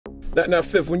Now,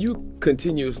 Fifth, when you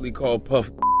continuously call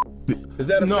Puff, does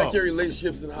that affect your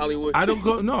relationships in Hollywood? I don't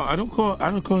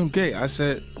call him gay. I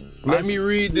said. Let me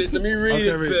read it,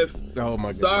 Fifth. Oh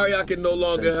my God. Sorry I can no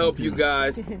longer help you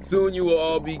guys. Soon you will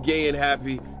all be gay and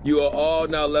happy. You are all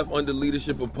now left under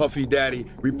leadership of Puffy Daddy.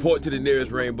 Report to the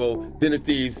nearest rainbow. Dinner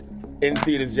Thieves in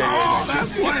theaters January. Oh,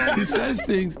 that's why he says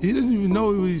things. He doesn't even know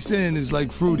what he's saying is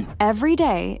like fruity. Every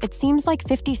day, it seems like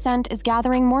 50 Cent is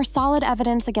gathering more solid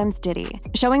evidence against Diddy,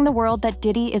 showing the world that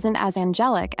Diddy isn't as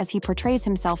angelic as he portrays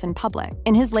himself in public.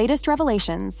 In his latest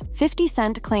revelations, 50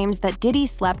 Cent claims that Diddy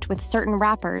slept with certain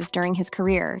rappers during his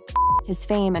career, his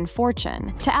fame and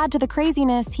fortune. To add to the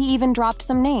craziness, he even dropped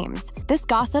some names. This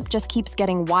gossip just keeps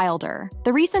getting wilder.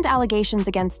 The recent allegations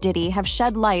against Diddy have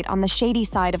shed light on the shady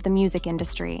side of the music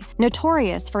industry,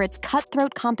 notorious for its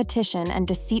cutthroat competition and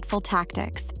deceitful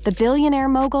tactics. The billionaire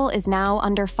mogul is now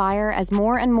under fire as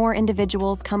more and more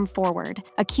individuals come forward,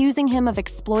 accusing him of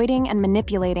exploiting and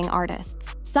manipulating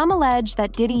artists. Some allege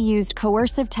that Diddy used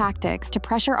coercive tactics to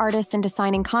pressure artists into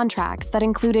signing contracts that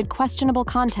included questionable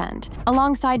content,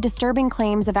 alongside disturbing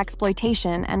claims of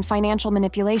exploitation and financial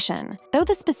manipulation. Though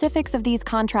the specifics of these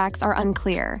contracts are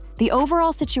unclear, the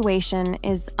overall situation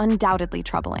is undoubtedly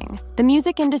troubling. The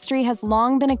music industry has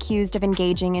long been accused of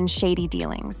engaging in shady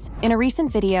dealings. In a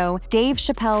recent video, Dave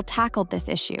Chappelle tackled this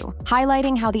issue,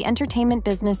 highlighting how the entertainment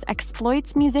business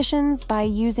exploits musicians by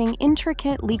using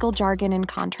intricate legal jargon in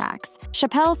contracts.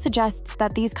 Chappelle suggests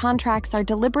that these contracts are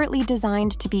deliberately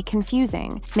designed to be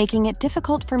confusing, making it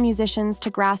difficult for musicians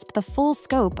to grasp the full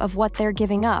scope of what they're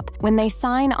giving up when they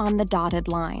sign on the dotted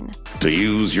line. To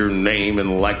use your name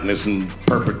and likeness in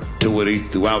perpetuity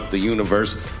throughout the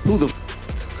universe, who the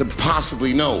could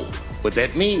possibly know what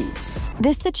that means?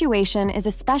 This situation is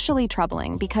especially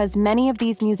troubling because many of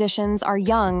these musicians are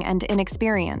young and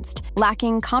inexperienced,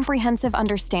 lacking comprehensive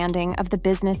understanding of the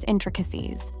business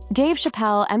intricacies. Dave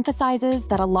Chappelle emphasizes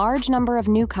that a large number of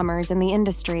newcomers in the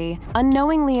industry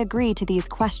unknowingly agree to these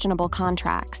questionable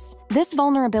contracts. This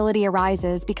vulnerability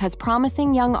arises because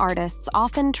promising young artists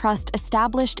often trust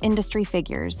established industry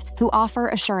figures who offer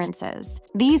assurances.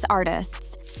 These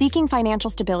artists, seeking financial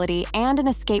stability and an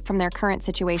escape from their current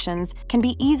situations, can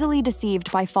be easily deceived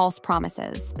by false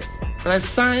promises. And I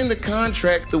signed the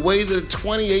contract the way that a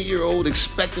 28-year-old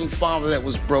expectant father that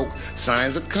was broke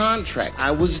signs a contract.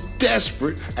 I was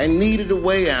desperate. I needed a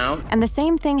way out. And the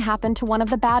same thing happened to one of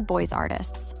the Bad Boys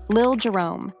artists, Lil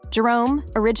Jerome. Jerome,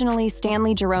 originally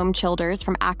Stanley Jerome Childers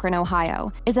from Akron, Ohio,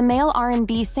 is a male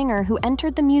R&B singer who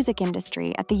entered the music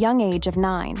industry at the young age of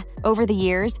 9. Over the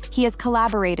years, he has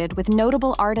collaborated with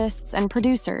notable artists and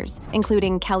producers,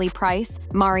 including Kelly Price,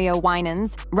 Mario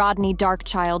Winans, Rodney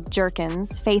Darkchild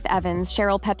Jerkins, Faith Evans,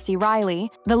 Cheryl Pepsi Riley,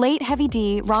 the late Heavy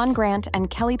D, Ron Grant, and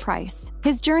Kelly Price.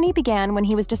 His journey began when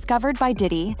he was discovered by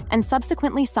Diddy and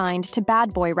subsequently signed to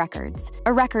Bad Boy Records,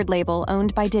 a record label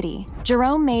owned by Diddy.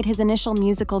 Jerome made his initial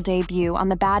musical debut on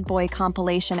the Bad Boy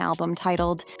compilation album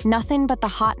titled Nothing But the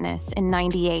Hotness in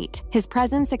 '98. His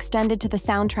presence extended to the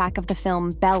soundtrack of the film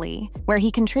Belly, where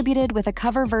he contributed with a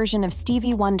cover version of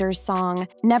Stevie Wonder's song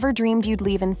Never Dreamed You'd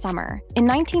Leave in Summer. In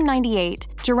 1998,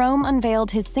 Jerome unveiled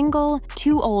his single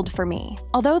Too Old for Me.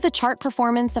 Although the chart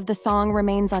performance of the song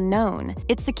remains unknown,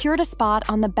 it secured a spot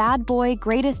on the Bad Boy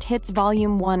Greatest Hits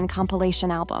Volume 1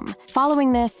 compilation album. Following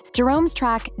this, Jerome's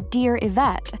track Dear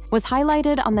Yvette was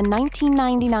highlighted on the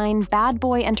 1999 Bad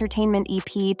Boy Entertainment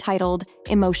EP titled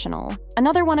Emotional.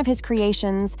 Another one of his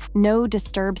creations, No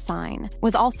Disturb Sign,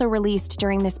 was also released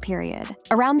during this period.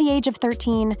 Around the age of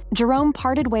 13, Jerome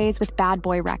parted ways with Bad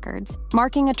Boy Records,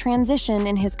 marking a transition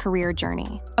in his career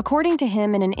journey. According to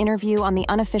him in an interview on the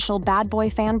unofficial Bad Boy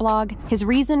fan blog, his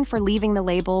reason for leaving the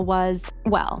label was,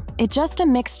 well, it's just a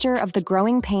mixture of the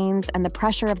growing pains and the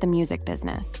pressure of the music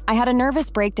business. I had a nervous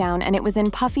breakdown and it was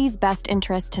in Puffy's best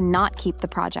interest to not keep the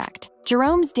project.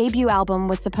 Jerome's debut album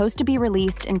was supposed to be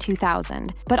released in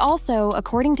 2000, but also,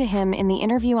 according to him in the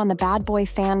interview on the Bad Boy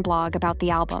fan blog about the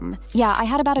album, yeah, I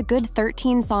had about a good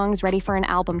 13 songs ready for an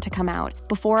album to come out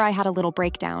before I had a little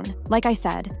breakdown. Like I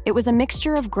said, it was a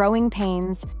mixture of growing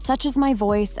pains, such as my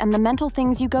voice and the mental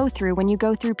things you go through when you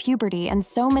go through puberty and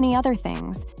so many other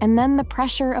things. And then the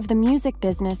pressure of the music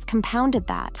business compounded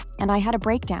that, and I had a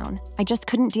breakdown. I just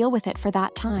couldn't deal with it for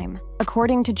that time.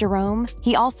 According to Jerome,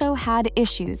 he also had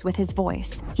issues with his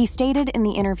voice. He stated in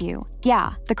the interview, "Yeah,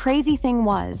 the crazy thing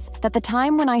was that the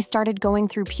time when I started going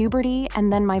through puberty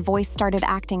and then my voice started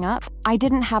acting up, I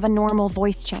didn't have a normal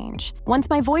voice change. Once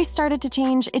my voice started to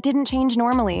change, it didn't change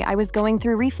normally. I was going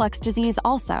through reflux disease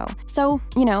also. So,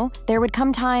 there would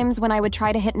come times when I would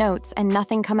try to hit notes and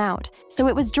nothing come out. So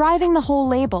it was driving the whole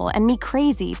label and me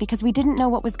crazy because we didn't know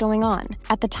what was going on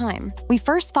at the time. We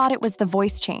first thought it was the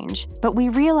voice change, but we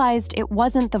realized it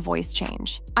wasn't the voice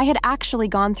change. I had actually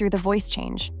gone through the voice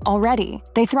change already.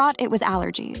 They thought it was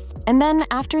allergies. And then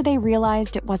after they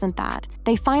realized it wasn't that,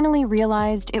 they finally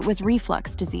realized it was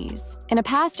reflux disease." In a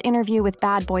past interview with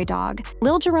Bad Boy Dog,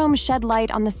 Lil Jerome shed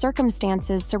light on the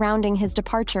circumstances surrounding his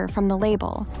departure from the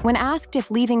label. When asked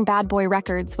if leaving Bad Boy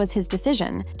Records was his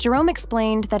decision, Jerome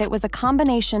explained that it was a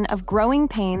combination of growing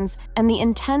pains and the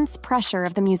intense pressure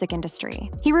of the music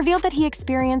industry. He revealed that he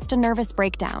experienced a nervous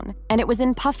breakdown, and it was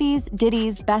in Puffy's,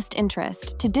 Diddy's best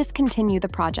interest to discontinue the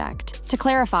project. To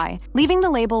clarify, leaving the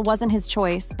label wasn't his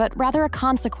choice, but rather a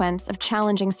consequence of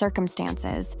challenging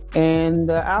circumstances. And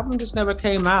the album just never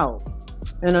came out.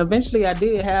 And eventually I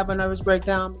did have a nervous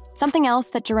breakdown. Something else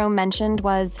that Jerome mentioned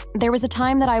was, "There was a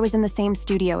time that I was in the same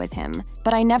studio as him,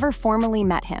 but I never formally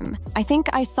met him. I think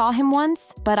I saw him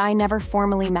once, but I never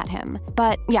formally met him.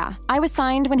 But yeah, I was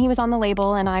signed when he was on the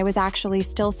label, and I was actually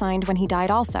still signed when he died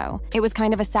also. It was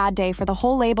kind of a sad day for the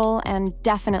whole label and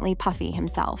definitely Puffy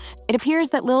himself." It appears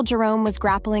that Lil Jerome was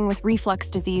grappling with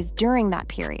reflux disease during that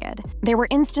period. There were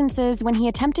instances when he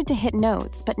attempted to hit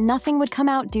notes, but nothing would come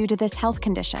out due to this health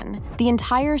condition. The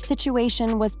entire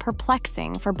situation was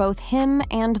perplexing for both him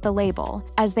and the label,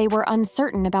 as they were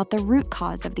uncertain about the root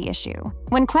cause of the issue.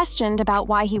 When questioned about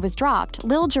why he was dropped,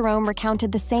 Lil Jerome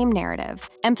recounted the same narrative,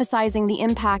 emphasizing the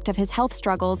impact of his health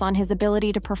struggles on his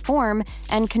ability to perform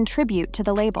and contribute to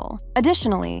the label.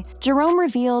 Additionally, Jerome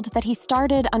revealed that he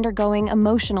started undergoing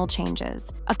emotional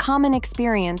changes, a common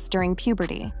experience during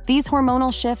puberty. These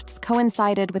hormonal shifts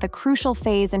coincided with a crucial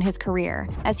phase in his career,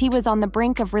 as he was on the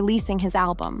brink of releasing his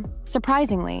album.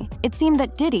 Surprisingly, it seemed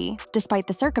that Diddy, despite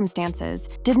the circumstances,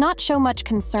 did not show much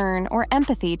concern or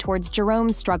empathy towards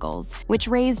Jerome's struggles, which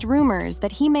raised rumors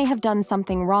that he may have done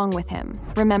something wrong with him.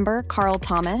 Remember Carl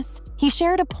Thomas? He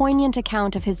shared a poignant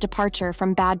account of his departure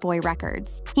from Bad Boy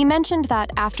Records. He mentioned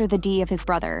that after the D of his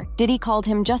brother, Diddy called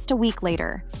him just a week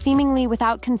later, seemingly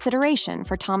without consideration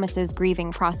for Thomas's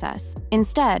grieving process.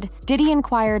 Instead, Diddy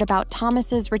inquired about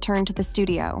Thomas's return to the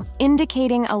studio,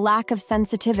 indicating a lack of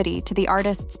sensitivity to the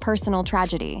artist's personal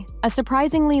tragedy. A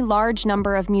surprisingly large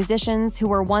number of musicians who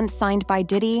were once signed by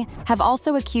Diddy have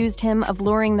also accused him of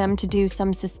luring them to do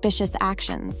some suspicious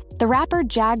actions. The rapper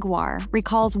Jaguar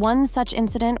recalls one such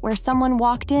incident where someone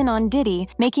walked in on Diddy,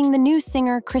 making the new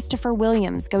singer Christopher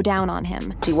Williams go down on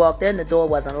him. She walked in, the door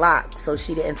wasn't locked, so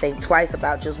she didn't think twice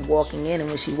about just walking in, and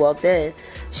when she walked in,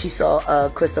 she saw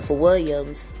Christopher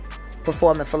Williams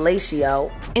performing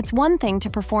fellatio. It's one thing to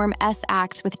perform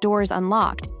S-acts with doors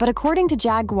unlocked, but according to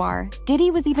Jaguar,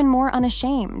 Diddy was even more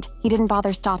unashamed. He didn't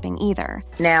bother stopping either.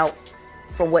 Now,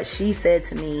 from what she said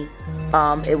to me,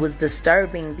 it was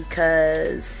disturbing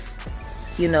because,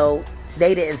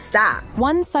 they didn't stop.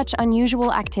 One such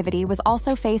unusual activity was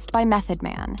also faced by Method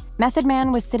Man. Method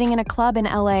Man was sitting in a club in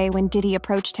LA when Diddy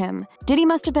approached him. Diddy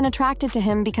must have been attracted to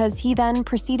him because he then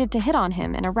proceeded to hit on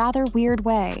him in a rather weird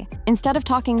way. Instead of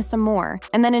talking some more,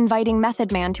 and then inviting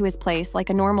Method Man to his place like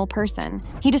a normal person,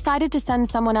 he decided to send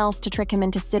someone else to trick him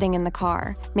into sitting in the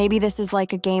car. Maybe this is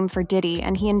like a game for Diddy,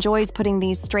 and he enjoys putting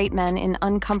these straight men in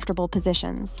uncomfortable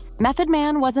positions. Method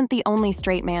Man wasn't the only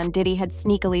straight man Diddy had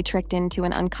sneakily tricked into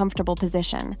an uncomfortable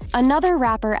position. Another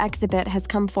rapper, Exhibit, has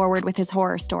come forward with his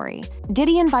horror story.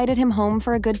 Diddy invited him home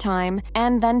for a good time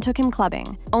and then took him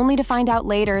clubbing, only to find out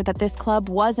later that this club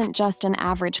wasn't just an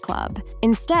average club.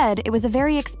 Instead, it was a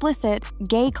very explicit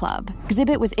gay club.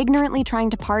 Exhibit was ignorantly trying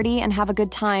to party and have a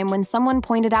good time when someone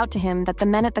pointed out to him that the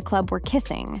men at the club were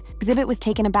kissing. Exhibit was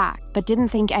taken aback, but didn't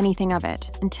think anything of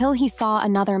it, until he saw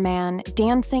another man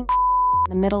dancing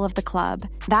in the middle of the club.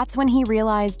 That's when he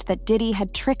realized that Diddy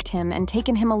had tricked him and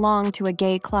taken him along to a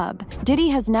gay club. Diddy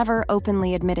has never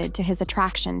openly admitted to his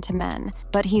attraction to men,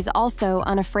 but he's also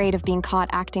unafraid of being caught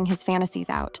acting his fantasies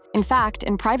out. In fact,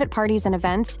 in private parties and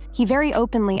events, he very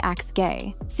openly acts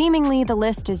gay. Seemingly, the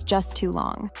list is just too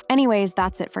long. Anyways,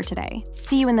 that's it for today.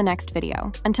 See you in the next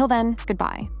video. Until then,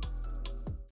 goodbye.